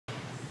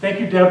Thank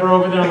you, Deborah,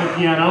 over there on the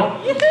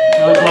piano.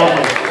 That was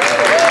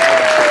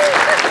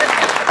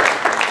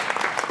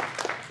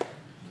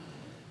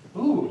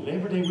lovely. Ooh,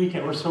 Labor Day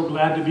weekend. We're so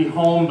glad to be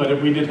home, but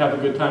we did have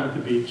a good time at the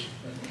beach.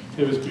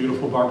 It was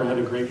beautiful. Barbara had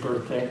a great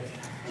birthday.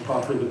 I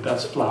bought her the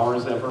best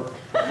flowers ever.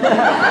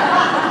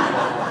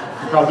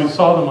 You probably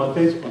saw them on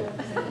Facebook.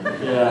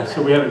 Yeah,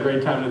 so we had a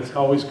great time, and it's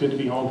always good to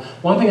be home.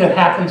 One thing that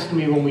happens to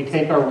me when we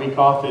take our week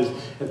off is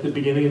at the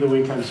beginning of the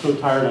week, I'm so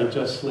tired, I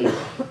just sleep.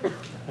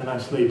 And I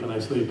sleep, and I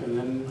sleep, and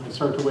then I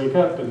start to wake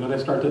up, and then I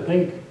start to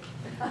think.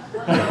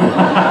 And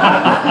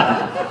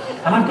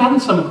I've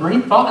gotten some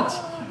great thoughts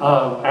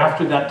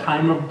after that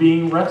time of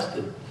being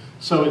rested.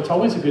 So it's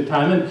always a good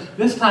time. And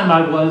this time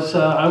I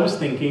was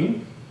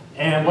thinking,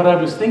 and what I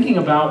was thinking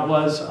about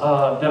was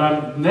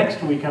that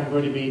next week I'm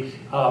going to be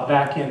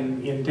back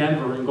in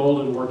Denver, in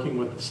Golden, working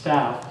with the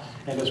staff.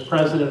 And as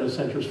president of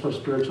Centers for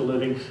Spiritual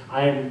Living,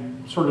 I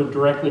am sort of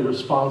directly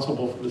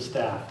responsible for the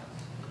staff.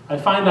 I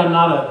find I'm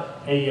not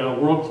a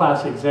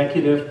world-class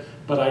executive,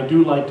 but I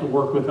do like to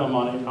work with them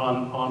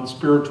on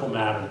spiritual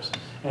matters.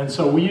 And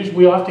so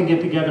we often get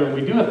together and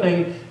we do a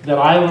thing that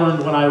I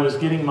learned when I was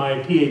getting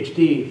my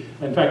PhD.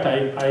 In fact,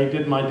 I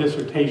did my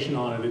dissertation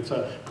on it. It's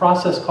a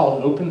process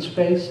called open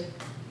space.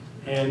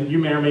 And you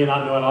may or may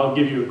not know it. I'll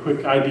give you a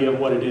quick idea of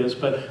what it is.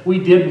 But we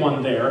did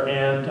one there,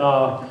 and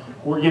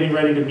we're getting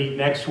ready to meet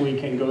next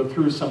week and go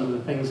through some of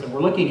the things that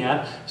we're looking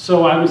at.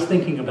 So I was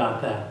thinking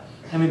about that.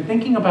 And in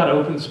thinking about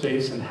open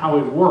space and how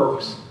it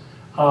works,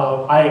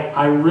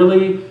 I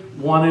really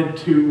wanted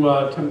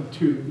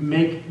to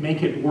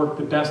make it work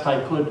the best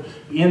I could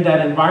in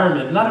that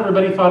environment. Not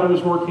everybody thought it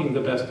was working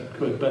the best it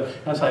could, but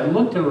as I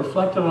looked and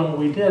reflected on what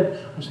we did,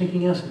 I was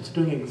thinking, yes, it's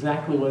doing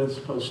exactly what it's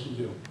supposed to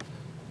do.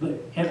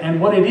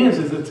 And what it is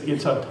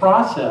it's a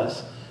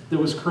process that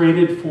was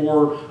created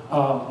for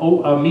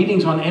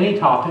meetings on any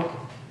topic.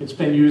 It's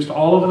been used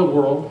all over the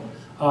world.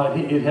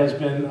 It has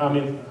been,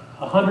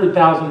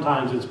 100,000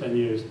 times it's been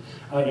used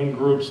in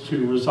groups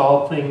to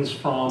resolve things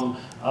from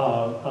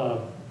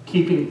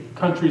keeping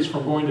countries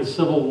from going to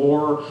civil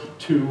war,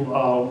 to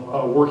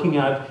working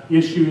out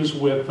issues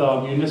with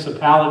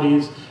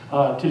municipalities,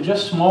 to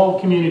just small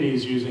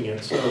communities using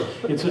it. So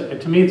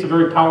to me, it's a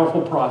very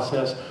powerful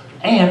process.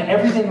 And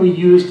everything we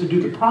use to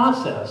do the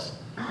process,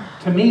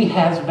 to me,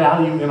 has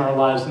value in our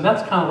lives. And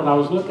that's kind of what I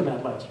was looking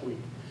at last week,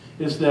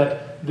 is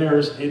that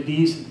there's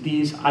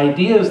these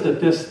ideas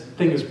that this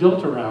thing is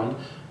built around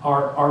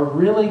are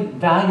really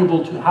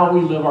valuable to how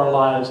we live our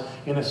lives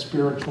in a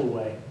spiritual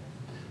way.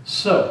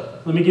 So,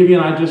 let me give you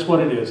an idea just what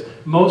it is.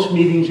 Most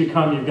meetings you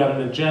come, you've got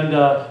an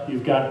agenda,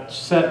 you've got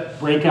set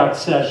breakout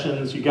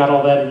sessions, you got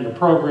all that in your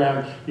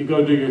program, you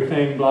go do your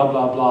thing, blah,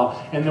 blah,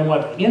 blah. And then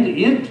what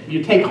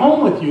you take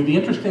home with you, the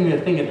interesting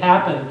thing that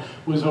happened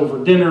was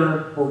over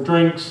dinner or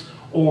drinks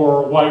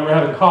or while you were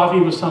having coffee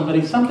with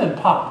somebody, something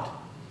popped.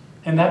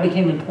 And that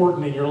became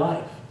important in your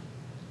life.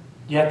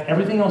 Yet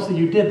everything else that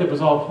you did that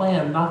was all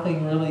planned,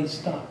 nothing really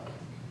stuck.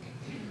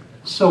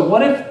 So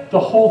what if the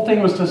whole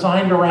thing was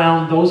designed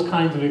around those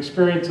kinds of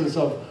experiences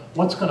of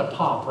what's going to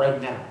pop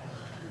right now?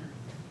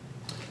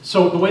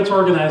 So the way it's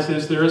organized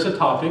is there is a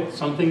topic,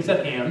 something's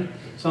at hand,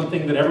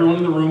 something that everyone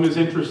in the room is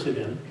interested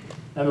in.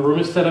 And the room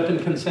is set up in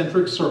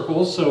concentric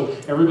circles, so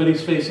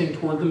everybody's facing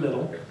toward the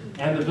middle.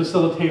 And the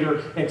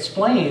facilitator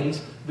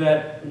explains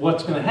that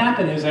what's going to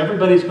happen is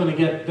everybody's going to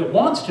get, that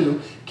wants to,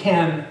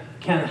 can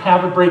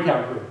have a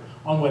breakout group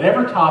on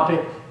whatever topic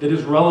that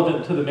is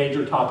relevant to the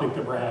major topic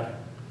that we're having.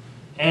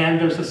 And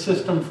there's a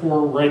system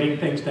for writing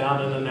things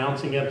down and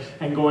announcing it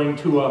and going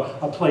to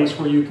a place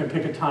where you can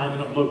pick a time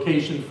and a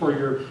location for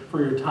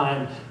your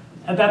time.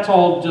 And that's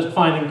all just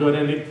fine and good,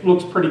 and it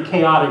looks pretty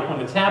chaotic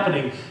when it's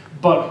happening,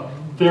 but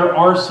there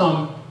are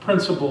some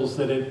principles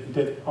that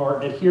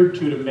are adhered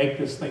to make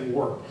this thing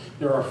work.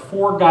 There are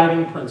 4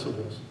 guiding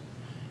principles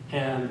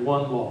and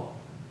 1 law.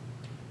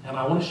 And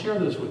I want to share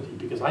this with you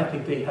because I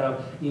think they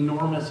have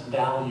enormous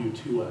value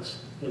to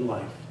us in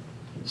life.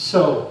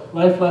 So,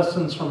 life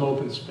lessons from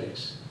open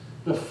space.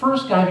 The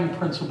first guiding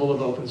principle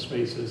of open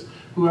space is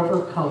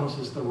whoever comes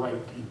is the right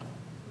people.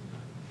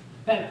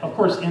 That, of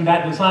course, in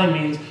that design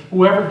means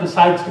whoever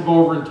decides to go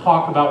over and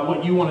talk about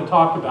what you want to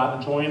talk about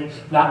and join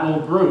that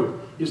little group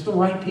is the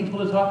right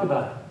people to talk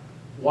about it.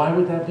 Why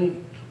would that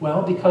be?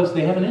 Well, because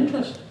they have an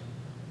interest.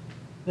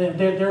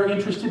 They're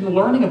interested in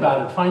learning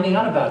about it, finding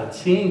out about it,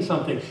 seeing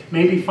something,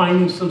 maybe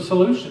finding some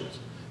solutions.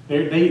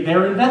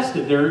 They're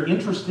invested. They're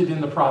interested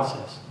in the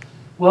process.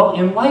 Well,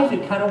 in life,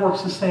 it kind of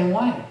works the same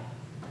way.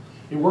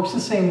 It works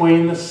the same way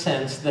in the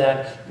sense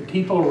that the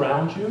people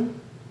around you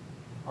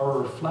are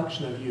a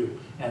reflection of you,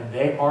 and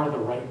they are the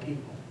right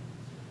people.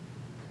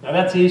 Now,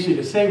 that's easy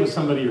to say with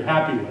somebody you're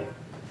happy with.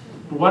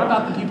 But what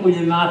about the people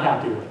you're not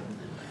happy with?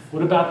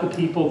 What about the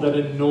people that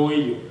annoy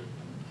you?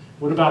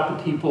 What about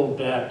the people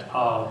that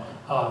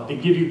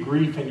give you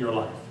grief in your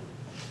life?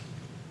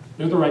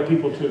 They're the right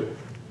people too.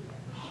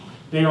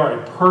 They are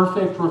a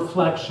perfect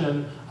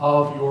reflection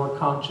of your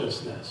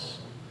consciousness.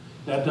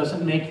 That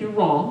doesn't make you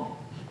wrong.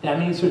 That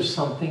means there's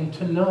something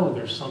to know.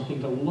 There's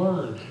something to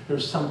learn.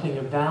 There's something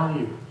of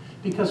value.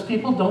 Because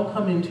people don't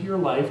come into your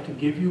life to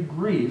give you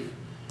grief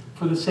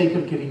for the sake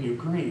of giving you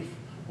grief.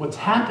 What's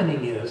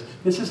happening is,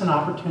 this is an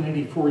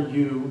opportunity for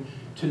you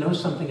to know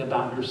something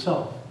about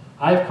yourself.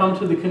 I've come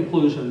to the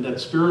conclusion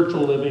that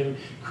spiritual living,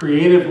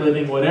 creative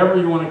living, whatever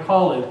you want to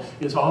call it,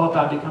 is all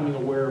about becoming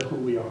aware of who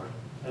we are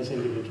as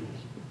individuals.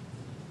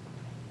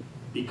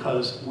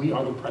 Because we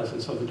are the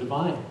presence of the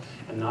divine.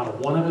 And not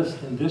one of us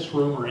in this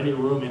room or any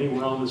room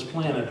anywhere on this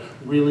planet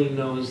really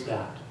knows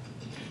that.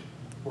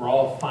 We're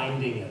all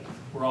finding it.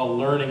 We're all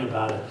learning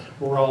about it.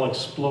 We're all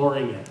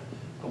exploring it.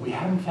 But we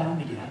haven't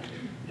found it yet.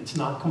 It's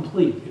not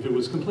complete. If it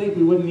was complete,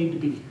 we wouldn't need to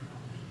be here.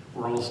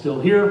 We're all still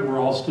here. We're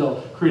all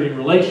still creating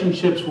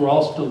relationships. We're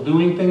all still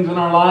doing things in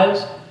our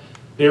lives.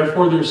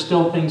 Therefore, there's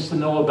still things to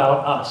know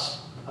about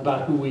us,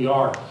 about who we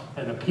are.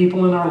 And the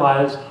people in our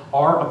lives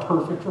are a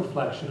perfect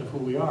reflection of who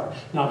we are.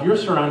 Now, if you're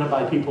surrounded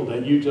by people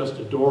that you just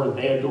adore and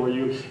they adore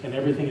you and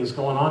everything is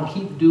going on,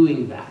 keep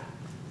doing that.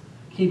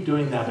 Keep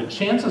doing that. But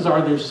chances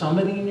are there's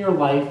somebody in your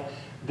life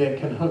that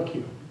can hook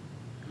you.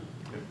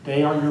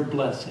 They are your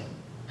blessing.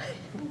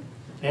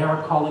 They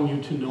are calling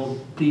you to know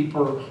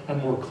deeper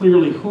and more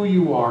clearly who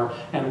you are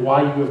and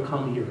why you have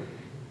come here.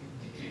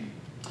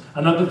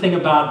 Another thing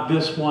about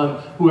this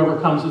one, whoever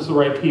comes as the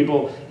right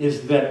people,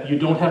 is that you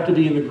don't have to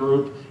be in the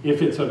group.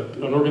 If it's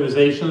an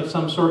organization of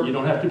some sort, you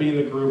don't have to be in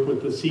the group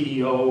with the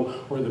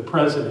CEO or the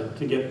president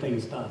to get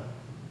things done.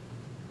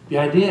 The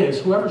idea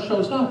is whoever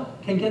shows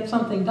up can get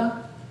something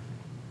done,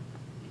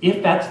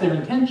 if that's their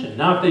intention.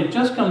 Now, if they've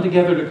just come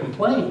together to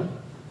complain,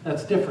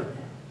 that's different.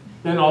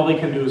 Then all they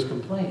can do is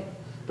complain.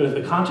 But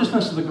if the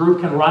consciousness of the group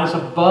can rise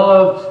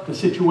above the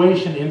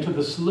situation into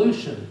the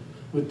solution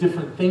with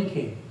different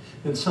thinking,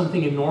 then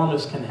something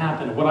enormous can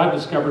happen. And what I've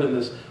discovered in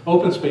this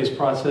open space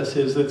process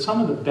is that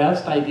some of the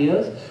best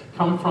ideas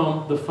come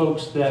from the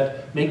folks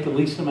that make the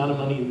least amount of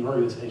money in the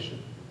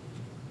organization.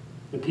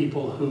 The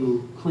people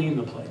who clean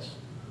the place,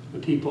 the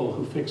people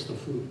who fix the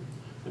food,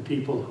 the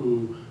people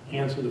who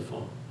answer the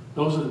phone.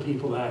 Those are the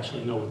people that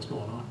actually know what's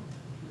going on.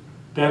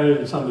 Better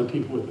than some of the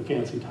people with the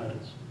fancy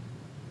titles.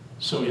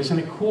 So isn't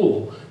it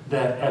cool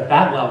that at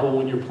that level,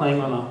 when you're playing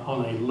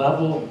on a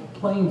level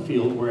playing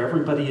field where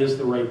everybody is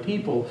the right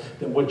people,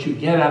 that what you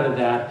get out of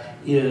that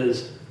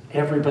is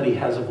everybody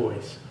has a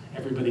voice.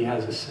 Everybody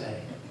has a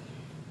say.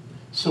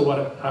 So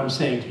what I'm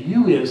saying to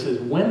you is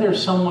when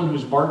there's someone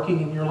who's barking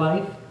in your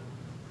life,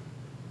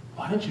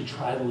 why don't you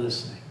try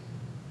listening?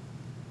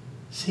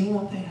 Seeing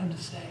what they have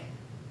to say.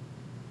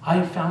 I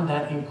have found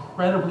that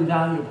incredibly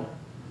valuable.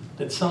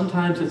 That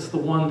sometimes it's the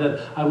one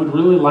that I would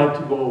really like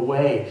to go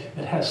away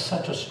that has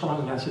such a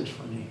strong message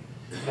for me.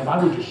 And if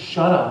I would just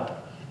shut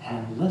up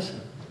and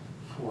listen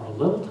for a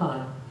little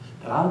time,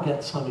 that I'll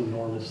get some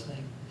enormous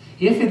thing.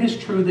 If it is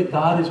true that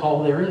God is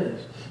all there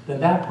is, then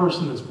that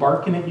person that's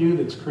barking at you,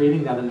 that's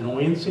creating that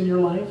annoyance in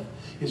your life,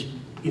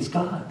 is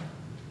God.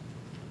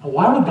 Now,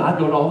 why would God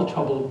go to all the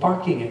trouble of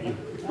barking at you?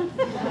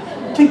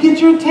 To get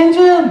your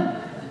attention.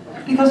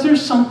 Because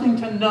there's something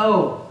to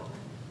know.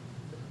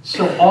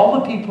 So all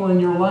the people in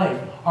your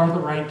life are the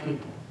right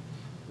people.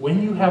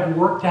 When you have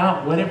worked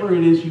out whatever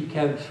it is you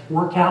can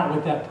work out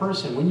with that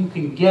person, when you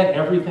can get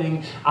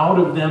everything out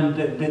of them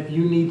that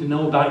you need to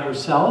know about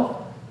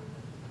yourself,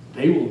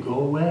 they will go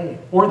away.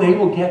 Or they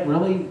will get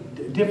really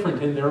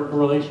different in their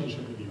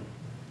relationship with you.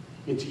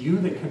 It's you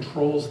that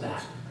controls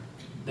that.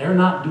 They're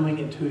not doing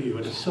it to you.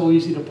 And it's so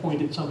easy to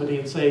point at somebody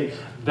and say,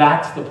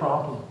 that's the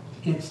problem.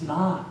 It's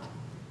not.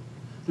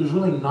 There's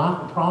really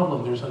not a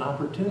problem. There's an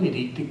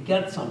opportunity to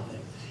get something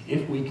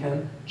if we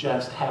can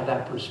just have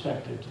that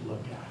perspective to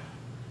look at.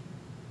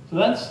 So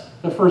that's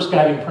the first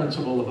guiding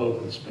principle of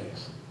open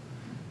space.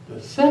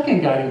 The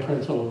second guiding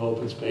principle of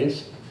open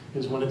space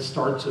is when it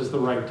starts as the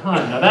right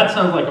time. Now that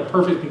sounds like a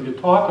perfect thing to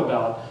talk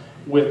about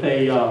with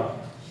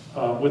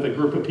a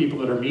group of people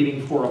that are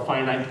meeting for a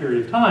finite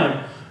period of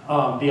time.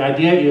 The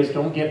idea is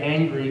don't get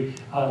angry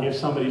if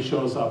somebody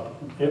shows up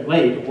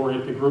late or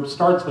if the group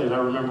starts late. I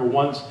remember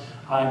once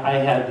I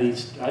had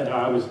these,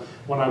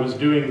 when I was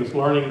doing this,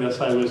 learning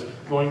this, I was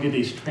going to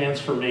these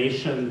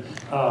transformation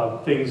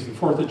things. The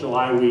 4th of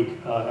July week,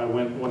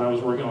 when I was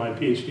working on my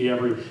PhD,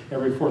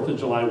 every 4th of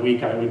July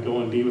week, I would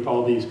go and be with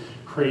all these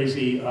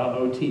crazy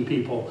OT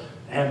people.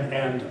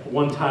 And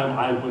one time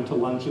I went to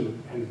lunch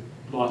and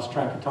lost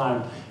track of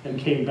time and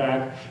came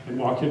back and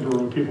walked into a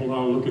room, people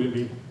now looking at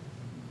me.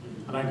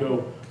 And I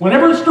go,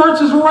 whenever it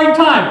starts is the right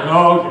time.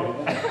 Oh,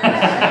 okay.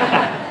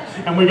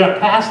 And we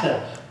got past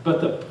that. But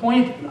the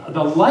point,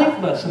 the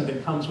life lesson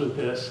that comes with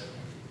this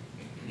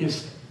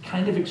is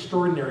kind of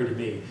extraordinary to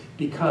me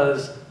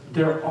because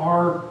there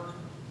are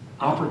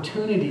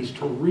opportunities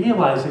to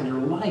realize in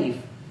your life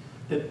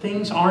that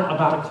things aren't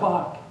about a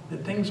clock,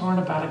 that things aren't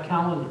about a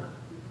calendar,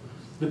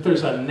 that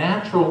there's a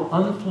natural,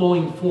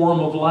 unflowing form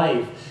of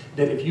life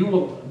that if you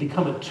will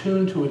become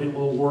attuned to it, it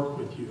will work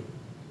with you.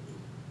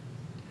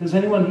 Has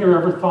anyone here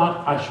ever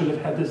thought, I should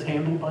have had this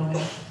handled by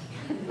now?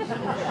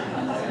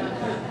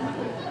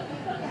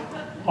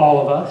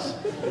 All of us.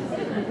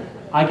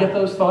 I get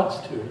those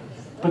thoughts too.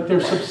 but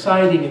they're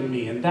subsiding in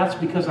me. And that's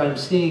because I'm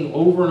seeing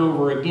over and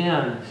over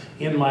again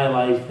in my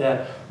life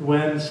that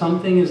when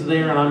something is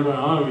there and I'm going,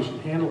 oh, we should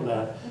handle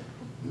that,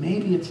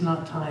 maybe it's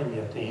not time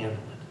yet to handle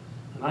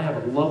it. And I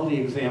have a lovely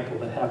example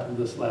that happened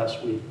this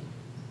last week.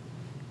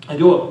 I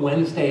do a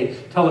Wednesday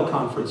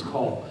teleconference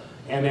call,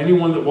 and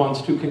anyone that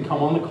wants to can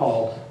come on the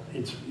call.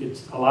 It's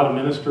a lot of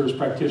ministers,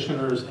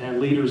 practitioners, and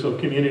leaders of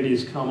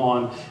communities come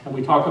on, and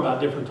we talk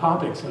about different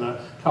topics. And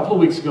a couple of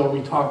weeks ago,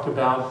 we talked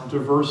about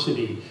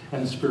diversity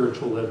and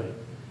spiritual living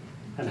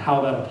and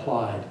how that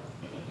applied.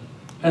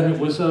 And it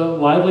was a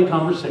lively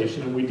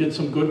conversation, and we did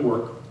some good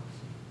work.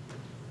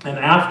 And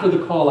after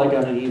the call, I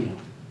got an email.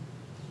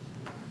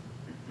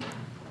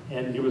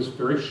 And it was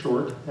very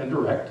short and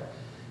direct.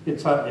 It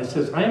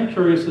says, I am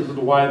curious as to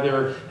why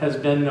there has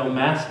been no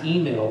mass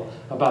email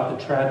about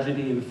the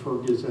tragedy in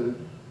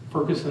Ferguson,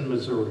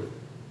 Missouri.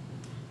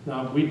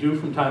 Now, we do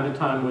from time to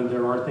time when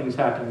there are things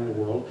happening in the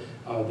world,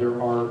 there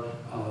are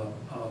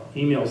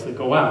emails that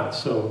go out.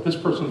 So this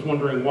person's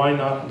wondering why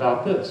not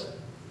about this.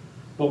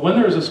 But when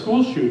there's a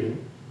school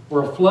shooting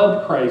or a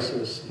flood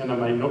crisis in a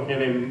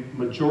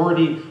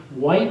majority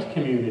white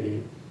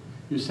community,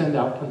 you send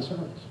out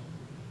concerns.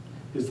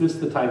 Is this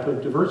the type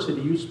of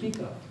diversity you speak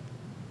of?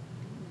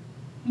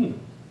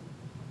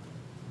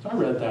 So I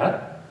read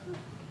that,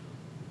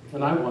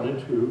 and I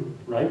wanted to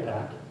write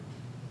back.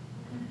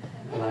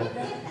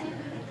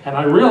 And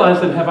I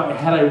realized that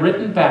had I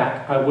written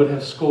back, I would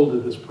have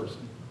scolded this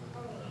person.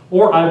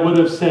 Or I would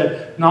have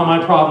said, not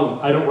my problem,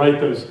 I don't write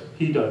those,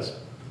 he does,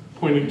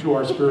 pointing to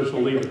our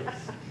spiritual leader,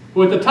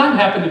 who at the time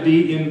happened to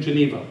be in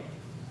Geneva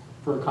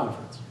for a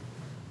conference.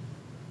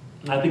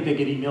 And I think they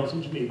get emails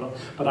in Geneva,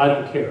 but I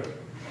don't care.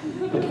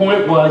 The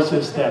point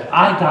is that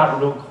I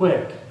got real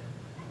quick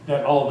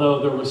that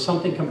although there was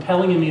something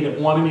compelling in me that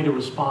wanted me to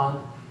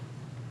respond,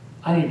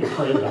 I need to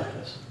pray about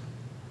this.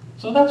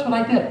 So that's what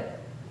I did.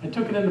 I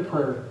took it into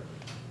prayer.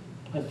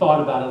 I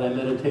thought about it. I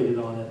meditated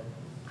on it.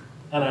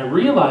 And I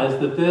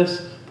realized that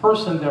this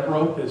person that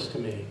wrote this to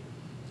me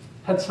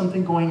had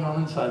something going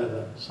on inside of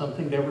them,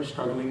 something they were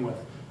struggling with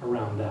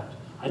around that.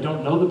 I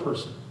don't know the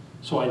person,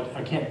 so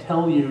I can't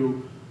tell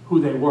you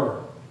who they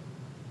were.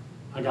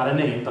 I got a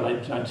name, but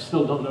I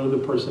still don't know who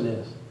the person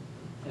is.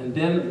 And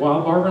then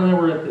while Barbara and I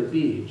were at the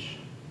beach,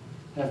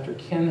 after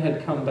Ken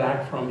had come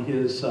back from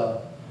his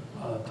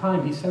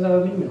time, he sent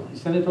out an email. He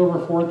sent it to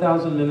over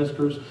 4,000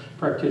 ministers,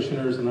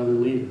 practitioners, and other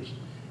leaders.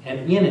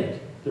 And in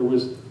it, there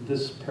was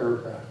this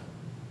paragraph.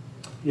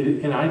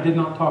 And I did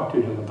not talk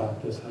to him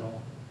about this at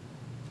all.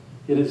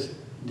 It is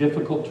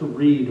difficult to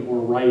read or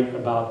write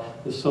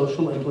about the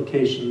social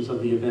implications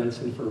of the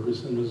events in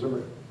Ferguson,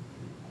 Missouri,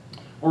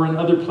 or in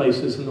other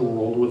places in the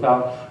world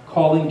without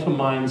calling to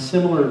mind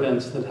similar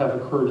events that have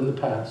occurred in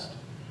the past,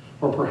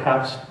 or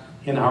perhaps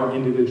in our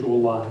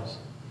individual lives,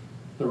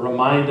 that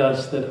remind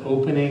us that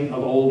opening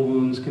of old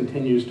wounds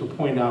continues to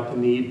point out the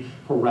need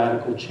for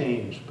radical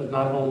change, but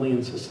not only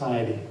in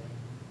society,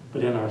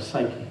 but in our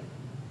psyche.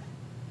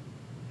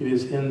 It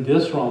is in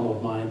this realm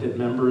of mind that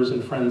members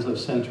and friends of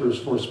Centers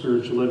for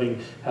Spiritual Living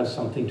have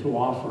something to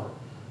offer,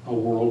 a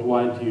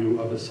worldwide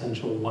view of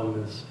essential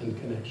oneness and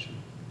connection.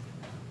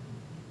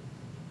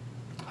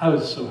 I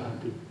was so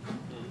happy.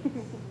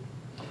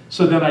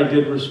 So then I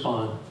did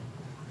respond,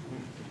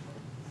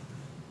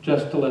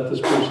 just to let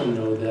this person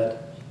know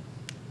that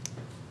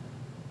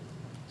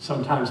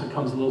sometimes it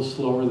comes a little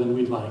slower than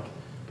we'd like,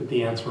 but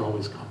the answer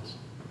always comes.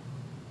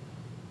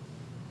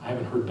 I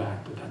haven't heard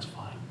back, but that's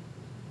fine.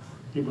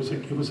 It was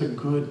a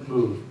good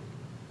move.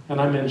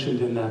 And I mentioned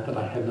in that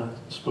I had not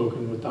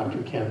spoken with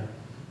Dr. Ken.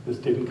 This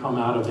didn't come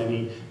out of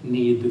any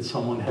need that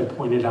someone had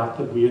pointed out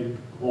that we had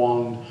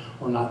wronged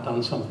or not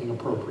done something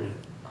appropriate.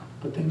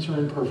 But things are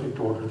in perfect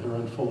order. They're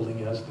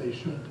unfolding as they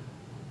should.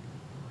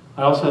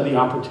 I also had the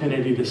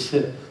opportunity to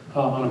sit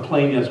on a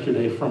plane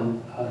yesterday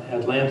from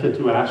Atlanta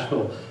to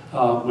Asheville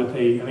with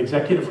an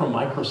executive from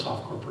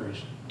Microsoft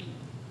Corporation.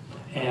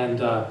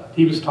 And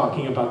he was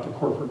talking about the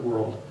corporate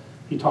world.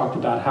 He talked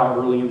about how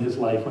early in his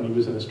life, when he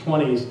was in his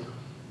 20s,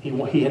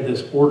 he had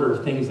this order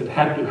of things that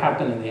had to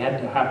happen, and they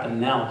had to happen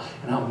now,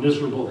 and how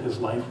miserable his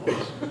life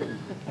was.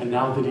 And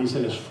now that he's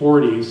in his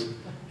 40s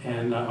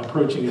and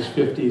approaching his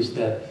 50s,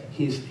 that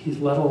he's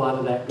let a lot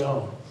of that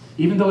go.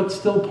 Even though it's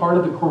still part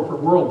of the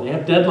corporate world, they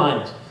have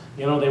deadlines.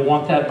 You know, they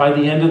want that by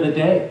the end of the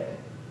day.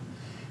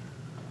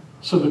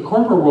 So the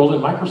corporate world,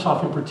 and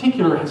Microsoft in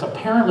particular, has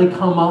apparently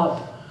come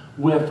up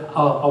with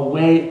a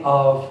way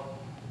of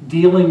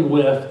dealing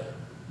with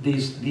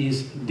these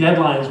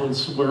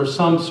deadlines where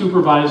some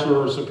supervisor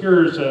or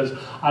superior says,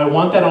 I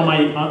want that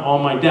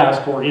on my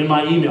desk or in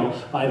my email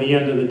by the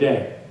end of the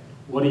day.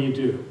 What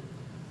do?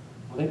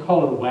 Well, they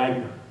call it a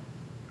Wagner.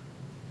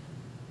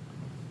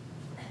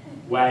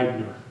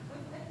 Wagner.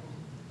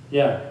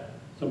 Yeah,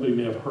 somebody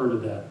may have heard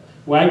of that.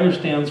 Wagner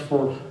stands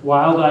for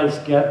wild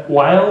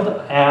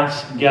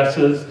ass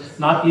guesses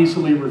not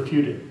easily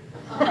refuted.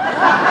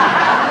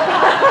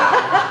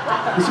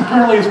 This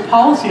apparently is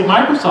policy at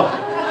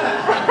Microsoft.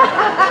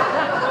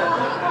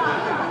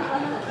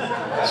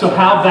 So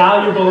how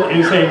valuable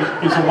is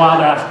a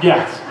wild ass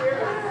guess?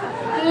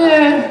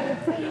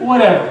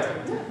 whatever.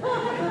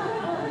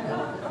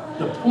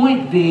 The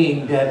point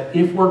being that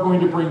if we're going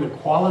to bring the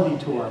quality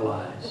to our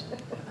lives,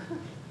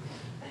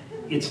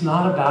 it's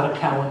not about a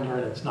calendar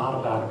and it's not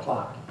about a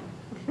clock.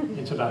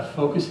 It's about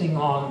focusing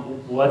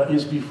on what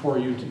is before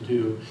you to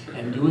do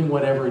and doing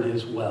whatever it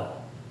is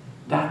well.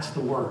 That's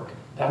the work.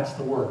 That's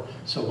the work.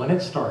 So when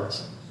it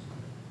starts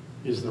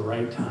is the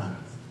right time.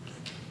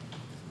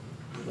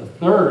 The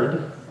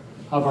third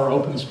of our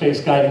open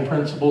space guiding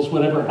principles,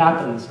 whatever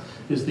happens,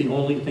 is the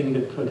only thing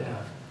that could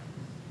have.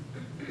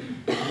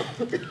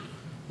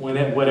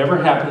 Whatever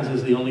happens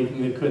is the only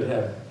thing that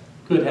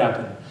could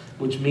happen,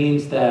 which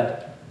means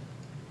that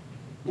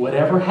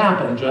whatever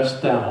happened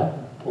just now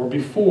or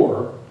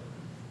before,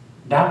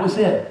 that was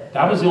it.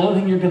 That was the only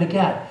thing you're going to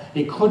get.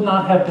 It could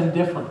not have been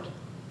different.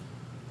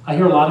 I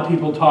hear a lot of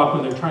people talk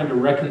when they're trying to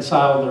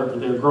reconcile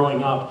their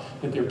growing up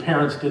that their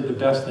parents did the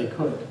best they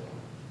could.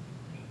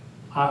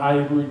 I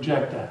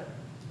reject that.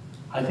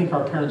 I think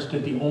our parents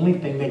did the only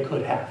thing they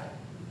could have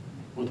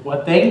with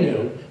what they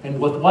knew and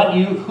with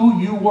who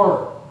you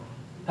were.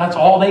 That's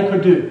all they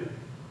could do.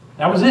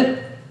 That was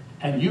it.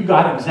 And you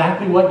got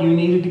exactly what you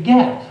needed to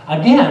get.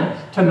 Again,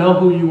 to know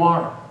who you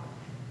are.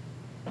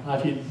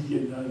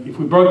 If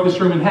we broke this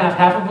room in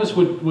half of us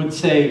would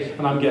say,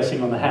 and I'm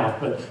guessing on the half,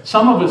 but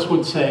some of us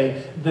would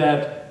say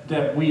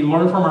that we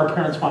learn from our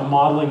parents by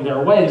modeling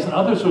their ways, and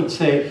others would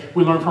say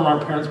we learn from our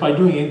parents by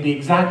doing the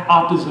exact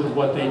opposite of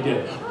what they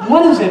did.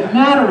 What does it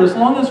matter as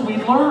long as we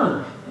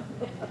learn?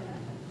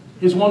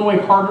 Is one way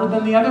harder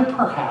than the other?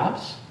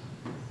 Perhaps.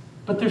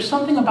 But there's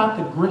something about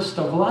the grist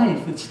of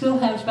life that still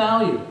has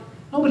value.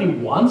 Nobody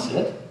wants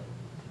it,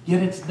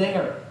 yet it's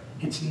there.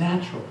 It's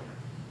natural.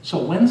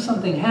 So when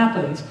something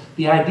happens,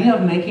 the idea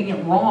of making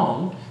it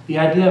wrong, the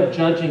idea of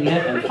judging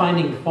it and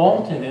finding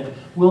fault in it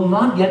will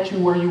not get you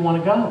where you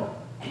want to go.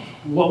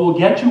 What will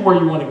get you where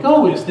you want to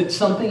go is that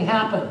something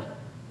happened.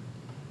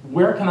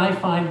 Where can I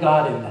find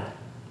God in that?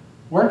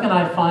 Where can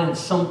I find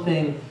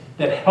something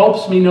that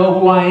helps me know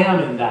who I am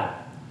in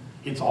that?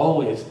 It's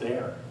always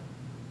there.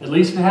 At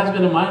least it has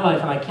been in my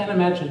life, and I can't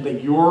imagine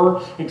that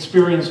your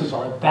experiences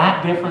are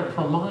that different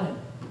from mine.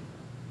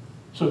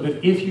 So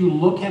that if you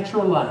look at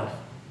your life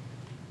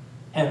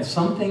and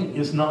something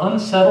is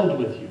unsettled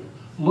with you,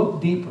 look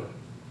deeper.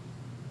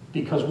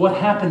 Because what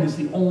happened is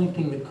the only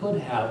thing that could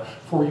have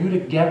for you to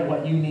get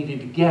what you needed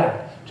to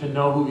get to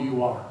know who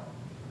you are.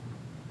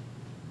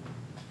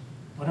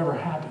 Whatever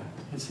happened,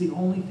 it's the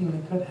only thing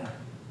that could happen.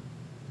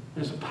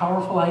 There's a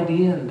powerful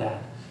idea in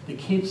that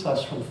keeps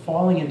us from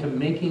falling into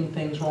making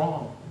things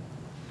wrong.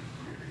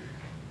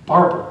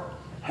 Barbara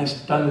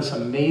has done this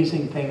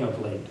amazing thing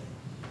of late.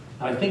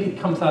 And I think it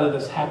comes out of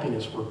this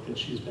happiness work that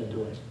she's been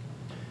doing.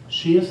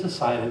 She has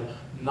decided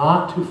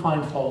not to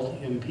find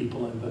fault in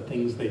people and the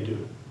things they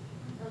do.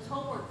 It was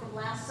homework from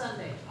last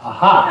Sunday.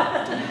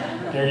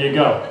 Aha! There you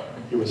go.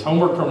 It was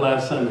homework from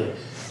last Sunday.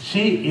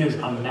 She is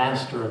a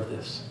master of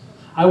this.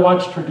 I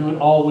watched her do it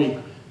all week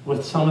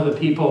with some of the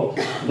people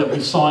that we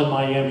saw in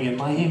Miami. And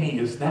Miami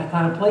is that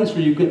kind of place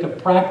where you get to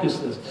practice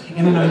this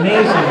in an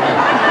amazing way.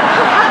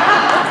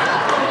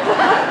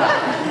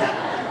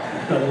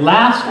 The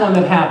last one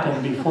that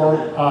happened before,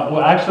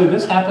 well actually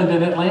this happened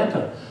in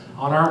Atlanta,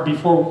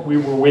 before we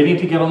were waiting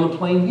to get on the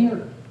plane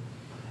here.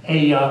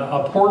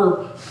 A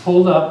porter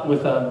pulled up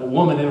with a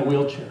woman in a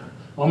wheelchair.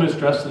 The woman was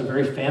dressed in a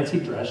very fancy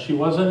dress. She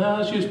was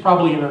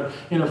probably in her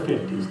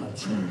 50s,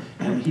 let's say.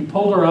 And he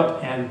pulled her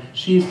up and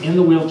she's in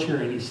the wheelchair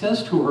and he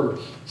says to her,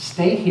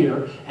 stay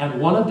here and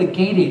one of the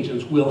gate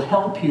agents will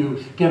help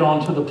you get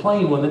onto the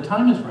plane when the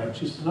time is right.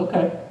 She says,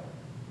 okay.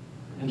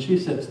 And she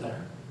sits there.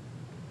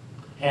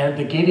 And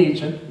the gate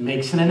agent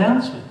makes an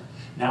announcement.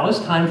 Now is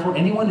time for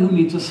anyone who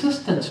needs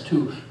assistance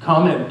to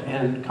come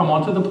and come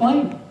onto the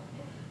plane.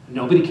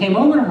 Nobody came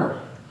over to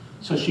her.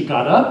 So she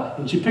got up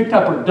and she picked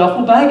up her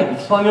duffel bag and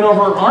flung it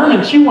over her arm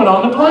and she went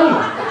on the plane.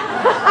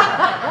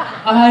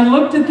 And I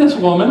looked at this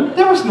woman.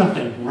 There was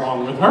nothing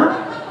wrong with her.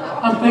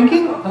 I'm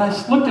thinking, and I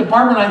looked at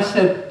Barbara and I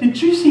said,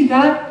 did you see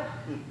that?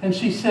 And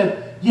she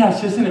said,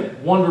 yes, isn't it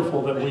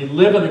wonderful that we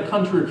live in a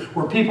country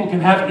where people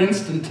can have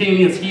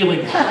instantaneous healing?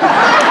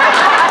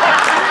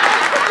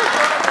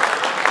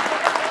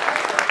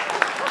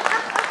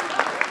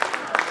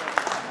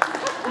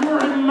 You're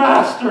a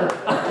master.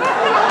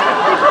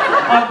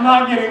 I'm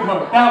not getting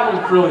hooked. That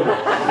was brilliant.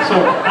 So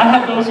I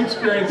had those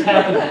experiences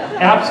happen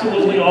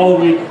absolutely all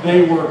week.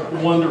 They were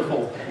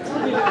wonderful.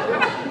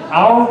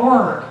 Our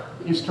work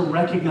is to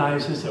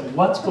recognize that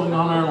what's going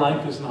on in our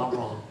life is not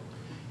wrong.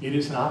 It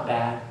is not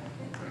bad.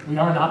 We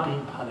are not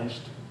being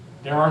punished.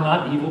 There are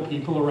not evil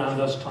people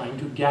around us trying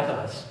to get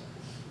us.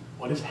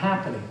 What is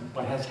happening,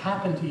 what has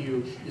happened to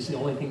you, is the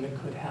only thing that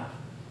could have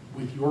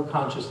with your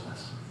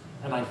consciousness.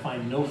 And I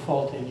find no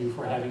fault in you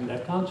for having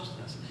that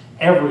consciousness.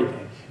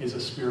 Everything is a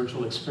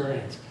spiritual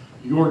experience.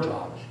 Your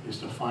job is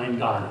to find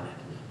God in it.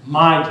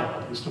 My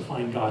job is to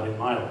find God in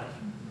my life.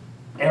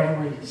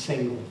 Every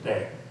single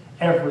day.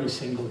 Every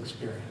single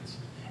experience.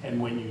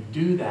 And when you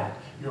do that,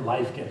 your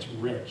life gets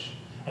rich.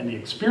 And the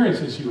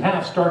experiences you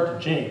have start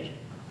to change.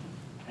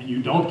 And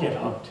you don't get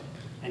hooked.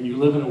 and you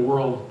live in a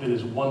world that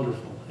is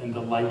wonderful and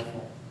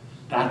delightful.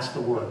 That's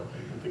the word,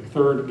 the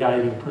third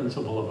guiding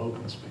principle of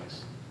open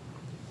space.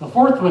 The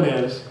fourth one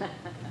is,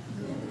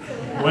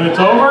 when it's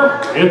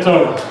over, it's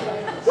over.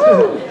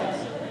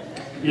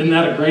 Isn't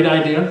that a great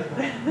idea?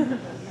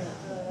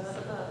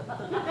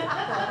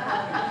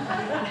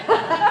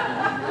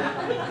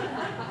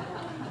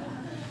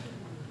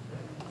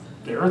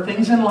 There are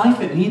things in life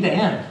that need to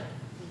end.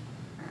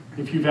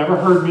 If you've ever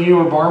heard me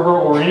or Barbara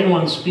or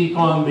anyone speak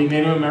on the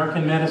Native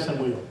American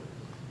medicine wheel,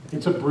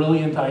 it's a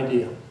brilliant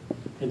idea.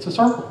 It's a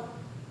circle.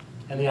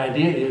 And the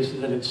idea is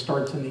that it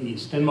starts in the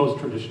East. In most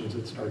traditions,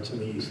 it starts in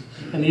the East.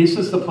 And the East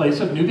is the place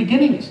of new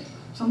beginnings.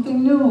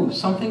 Something new,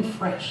 something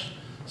fresh,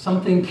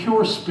 something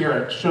pure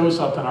spirit shows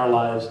up in our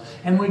lives,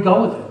 and we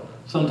go with it.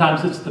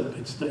 Sometimes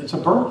it's a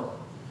birth.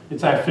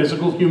 It's that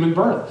physical human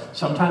birth.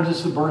 Sometimes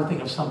it's the birthing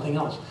of something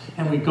else.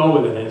 And we go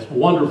with it, and it's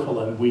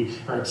wonderful, and we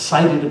are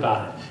excited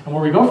about it. And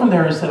where we go from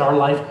there is that our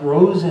life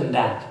grows in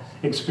that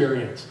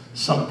experience.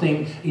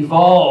 Something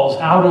evolves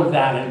out of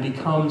that and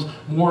becomes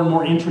more and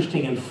more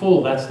interesting and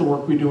full. That's the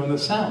work we do in the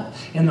South.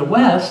 In the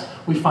West,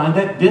 we find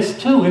that this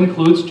too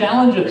includes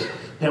challenges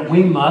that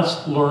we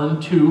must learn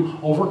to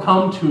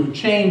overcome, to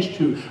change,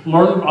 to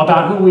learn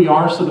about who we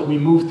are so that we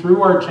move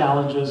through our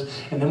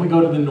challenges. And then we go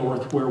to the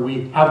North where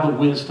we have the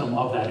wisdom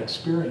of that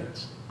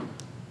experience.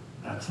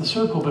 That's the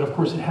circle, but of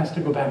course it has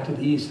to go back to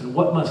the East. And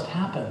what must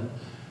happen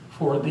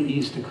for the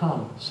East to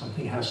come?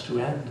 Something has to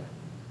end,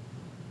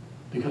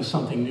 because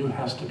something new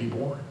has to be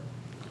born.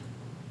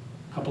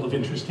 A couple of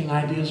interesting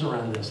ideas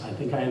around this. I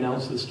think I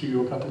announced this to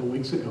you a couple of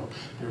weeks ago.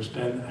 There's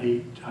been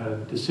a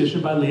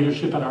decision by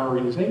leadership in our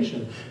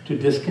organization to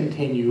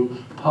discontinue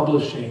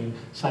publishing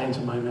Science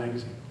of Mind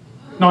magazine.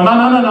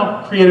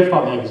 No. Creative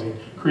Thought magazine.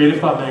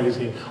 Creative Thought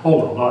magazine. Oh,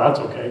 well, no, that's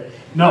okay.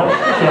 No,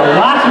 there are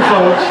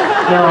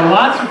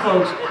lots of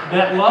folks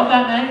that love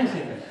that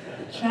magazine.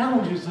 The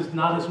challenge is there's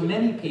not as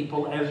many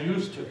people as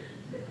used to.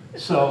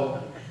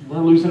 So we're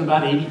losing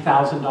about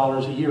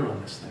 $80,000 a year on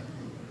this thing.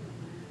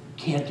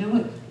 Can't do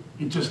it.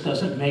 It just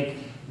doesn't make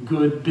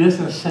good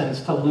business sense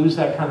to lose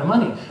that kind of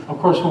money. Of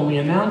course, when we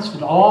announced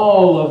it,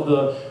 all of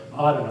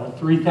the,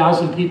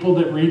 3,000 people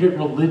that read it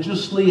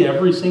religiously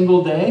every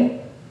single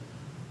day,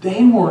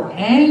 they were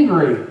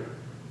angry.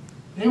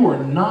 They were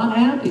not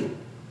happy.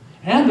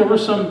 And there were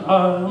some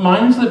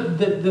minds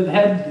that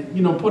had,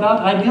 put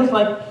out ideas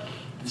like,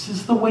 this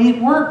is the way it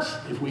works.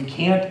 If we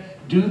can't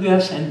do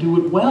this and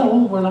do it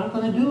well, we're not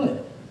going to do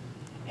it.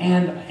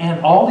 And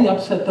all the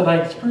upset that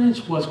I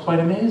experienced was quite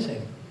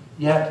amazing.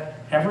 Yet,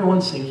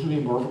 everyone seems to be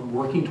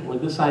working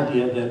toward this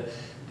idea that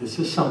this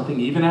is something,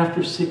 even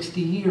after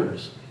 60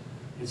 years,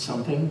 it's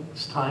something,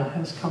 its time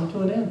has come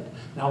to an end.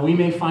 Now, we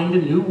may find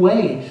a new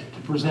way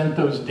to present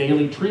those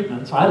daily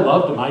treatments. I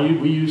loved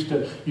them. We used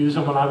to use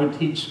them when I would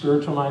teach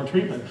spiritual mind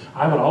treatment.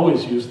 I would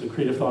always use the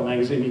Creative Thought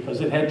magazine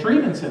because it had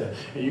treatments in it.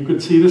 And you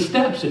could see the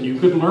steps, and you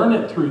could learn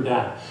it through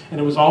that. And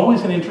it was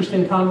always an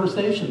interesting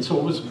conversation. So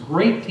it was a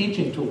great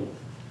teaching tool.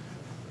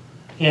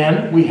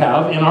 And we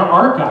have in our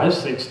archives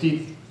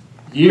 60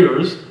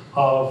 years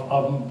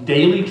of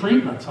daily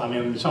treatments. I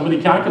mean, somebody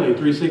calculated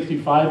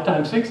 365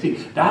 times 60.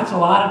 That's a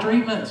lot of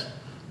treatments.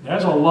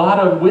 There's a lot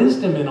of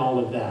wisdom in all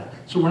of that.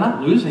 So we're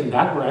not losing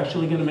that. We're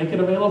actually going to make it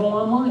available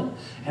online.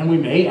 And we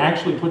may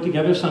actually put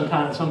together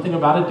something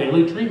about a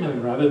daily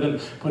treatment rather than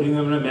putting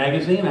them in a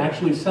magazine,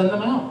 actually send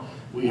them out.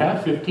 We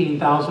have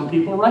 15,000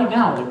 people right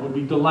now that would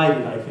be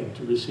delighted, I think,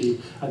 to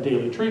receive a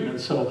daily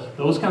treatment. So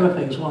those kind of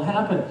things will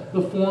happen.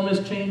 The form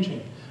is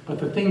changing. But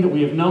the thing that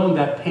we have known,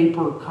 that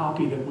paper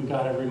copy that we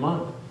got every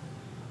month,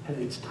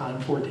 it's time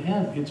for it to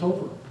end. It's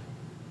over.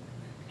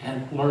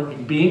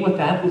 And being with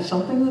that is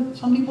something that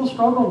some people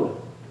struggle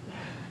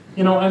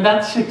with. And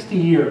that's 60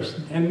 years.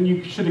 And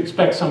you should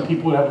expect some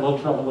people to have a little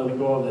trouble letting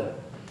go of that.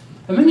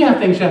 And then you have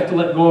things you have to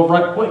let go of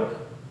right quick.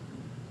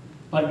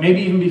 Like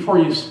maybe even before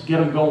you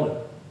get them going.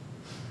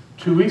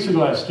 2 weeks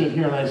ago I stood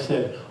here and I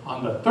said,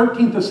 on the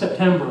 13th of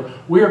September,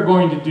 we are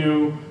going to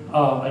do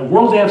a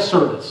World Day of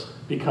Service.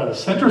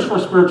 Because Centers for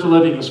Spiritual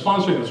Living is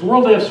sponsoring this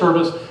World Day of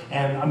Service,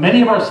 and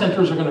many of our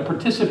centers are going to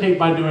participate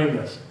by doing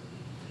this.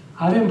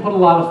 I didn't put a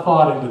lot of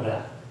thought into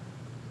that.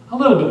 A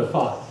little bit of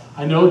thought.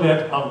 I know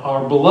that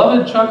our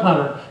beloved Chuck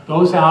Hunter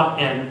goes out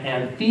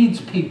and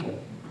feeds people.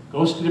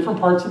 Goes to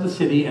different parts of the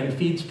city and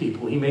feeds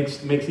people. He makes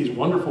these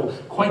wonderful,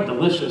 quite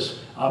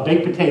delicious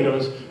baked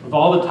potatoes with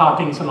all the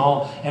toppings and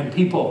all, and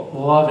people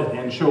love it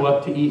and show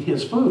up to eat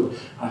his food.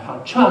 I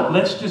thought, Chuck,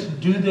 let's just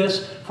do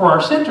this for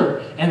our center,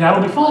 and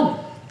that'll be fun.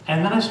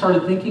 And then I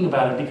started thinking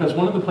about it because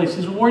one of the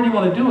places, well, where do you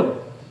want to do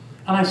it?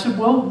 And I said,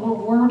 well,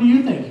 where do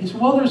you think? He said,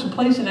 well, there's a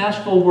place in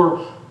Asheville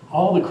where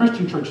all the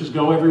Christian churches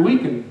go every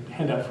week and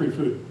hand out free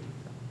food.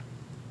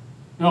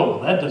 No, well,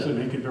 that doesn't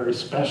make it very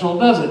special,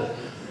 does it?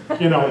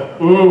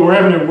 Ooh, we're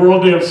having a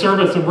World Day of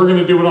Service and we're going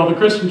to do what all the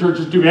Christian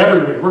churches do every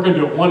week. We're going to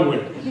do it one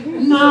week.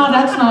 No,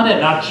 that's not it.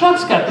 Now,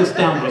 Chuck's got this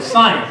down with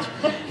science.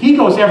 He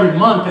goes every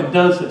month and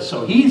does this.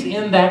 So he's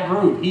in that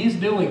group. He's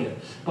doing it.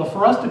 But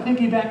for us to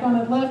piggyback on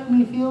it left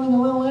me feeling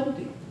a little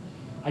empty.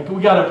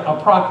 We got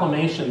a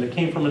proclamation that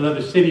came from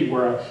another city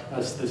where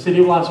the city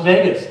of Las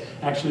Vegas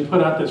actually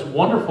put out this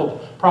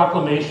wonderful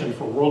proclamation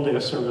for World Day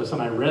of Service.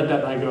 And I read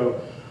that and I go,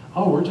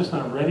 oh, we're just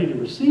not ready to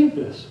receive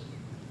this.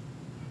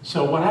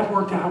 So what I've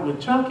worked out with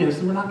Chuck is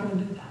that we're not going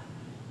to do that.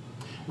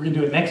 We're going to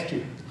do it next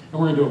year. And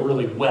we're going to do it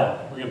really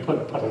well. We're going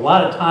to put a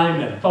lot of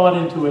time and thought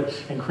into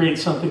it and create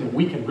something that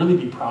we can really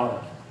be proud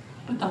of.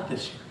 But not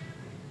this year.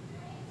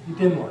 It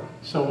didn't work.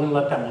 So we're going to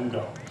let that one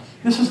go.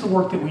 This is the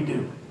work that we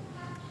do.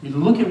 You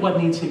look at what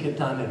needs to get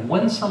done, and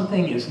when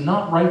something is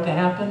not right to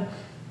happen,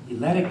 you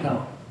let it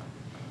go.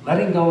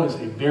 Letting go is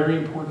a very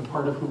important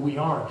part of who we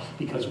are,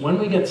 because when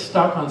we get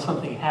stuck on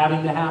something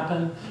having to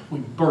happen, we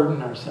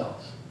burden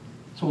ourselves.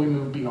 So we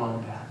move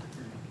beyond that.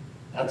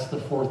 That's the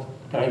fourth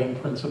guiding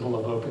principle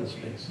of open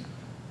space.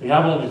 We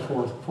have only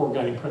four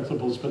guiding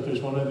principles, but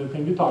there's one other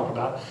thing to talk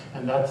about,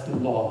 and that's the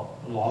law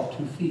of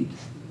 2 feet.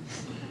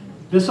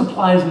 This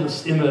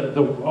applies in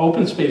the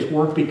open space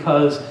work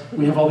because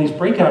we have all these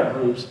breakout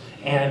groups,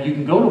 and you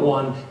can go to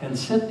one and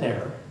sit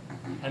there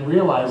and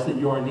realize that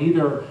you are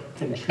neither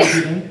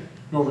contributing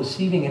nor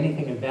receiving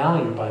anything of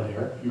value by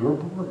there. You're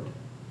bored.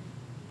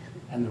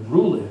 And the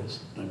rule is,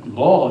 the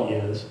law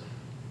is,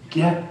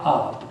 get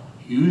up,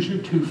 use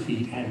your 2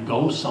 feet, and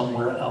go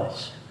somewhere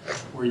else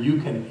where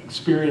you can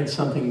experience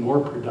something more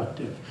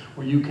productive,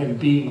 where you can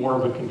be more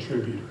of a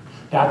contributor.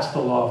 That's the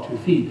law of 2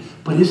 feet.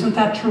 But isn't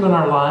that true in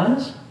our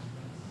lives?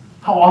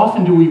 How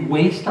often do we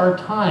waste our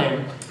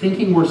time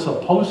thinking we're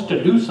supposed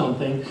to do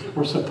something,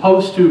 we're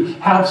supposed to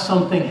have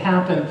something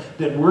happen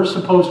that we're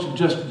supposed to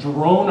just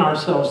drone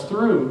ourselves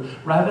through,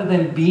 rather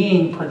than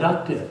being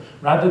productive,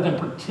 rather than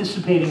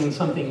participating in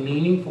something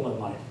meaningful in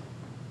life?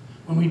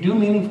 When we do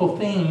meaningful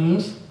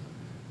things,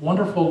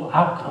 wonderful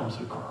outcomes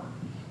occur.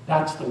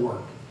 That's the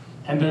work.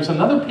 And there's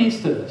another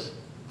piece to this.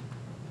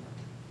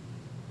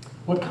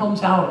 What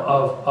comes out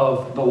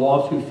of the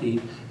law of 2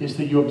 feet is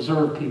that you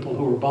observe people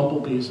who are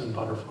bumblebees and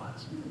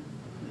butterflies.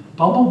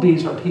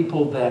 Bumblebees are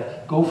people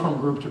that go from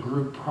group to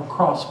group,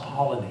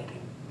 cross-pollinating.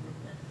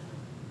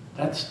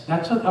 That's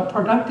a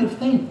productive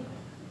thing,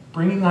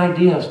 bringing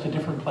ideas to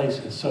different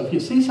places. So if you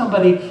see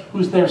somebody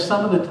who's there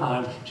some of the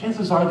time,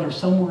 chances are they're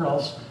somewhere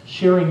else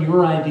sharing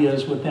your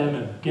ideas with them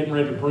and getting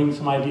ready to bring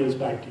some ideas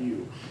back to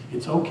you.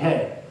 It's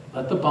okay.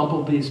 Let the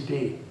bumblebees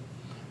be.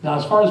 Now,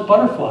 as far as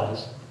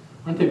butterflies,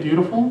 aren't they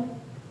beautiful?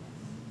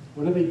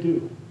 What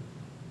do?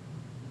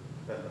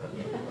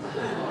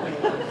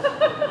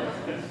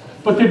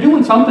 But they're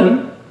doing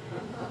something,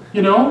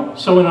 you know?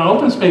 So in an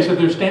open space, if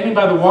they're standing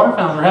by the water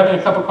fountain or having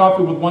a cup of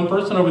coffee with one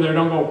person over there,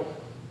 don't go,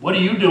 what are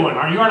you doing?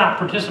 Or you're not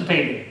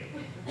participating.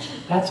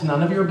 That's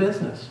none of your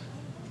business.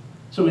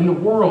 So in the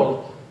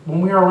world,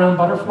 when we are around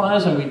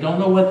butterflies and we don't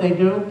know what they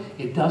do,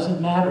 it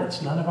doesn't matter.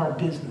 It's none of our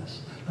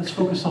business. Let's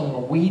focus on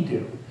what we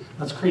do.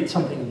 Let's create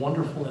something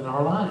wonderful in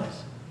our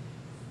lives.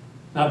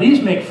 Now,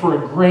 these make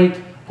for a great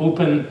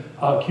open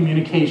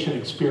communication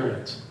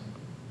experience.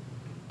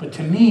 But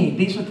to me,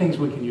 these are things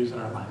we can use in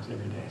our lives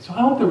every day. So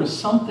I hope there was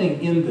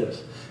something in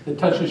this that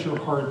touches your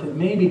heart, that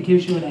maybe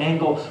gives you an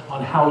angle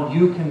on how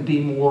you can be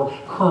more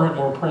current,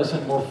 more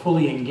present, more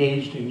fully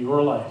engaged in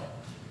your life,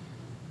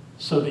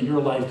 so that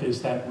your life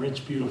is that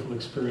rich, beautiful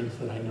experience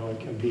that I know it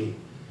can be.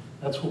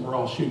 That's what we're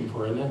all shooting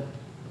for, isn't it?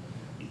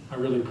 I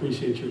really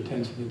appreciate your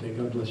attention today.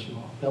 God bless you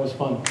all. That was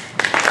fun.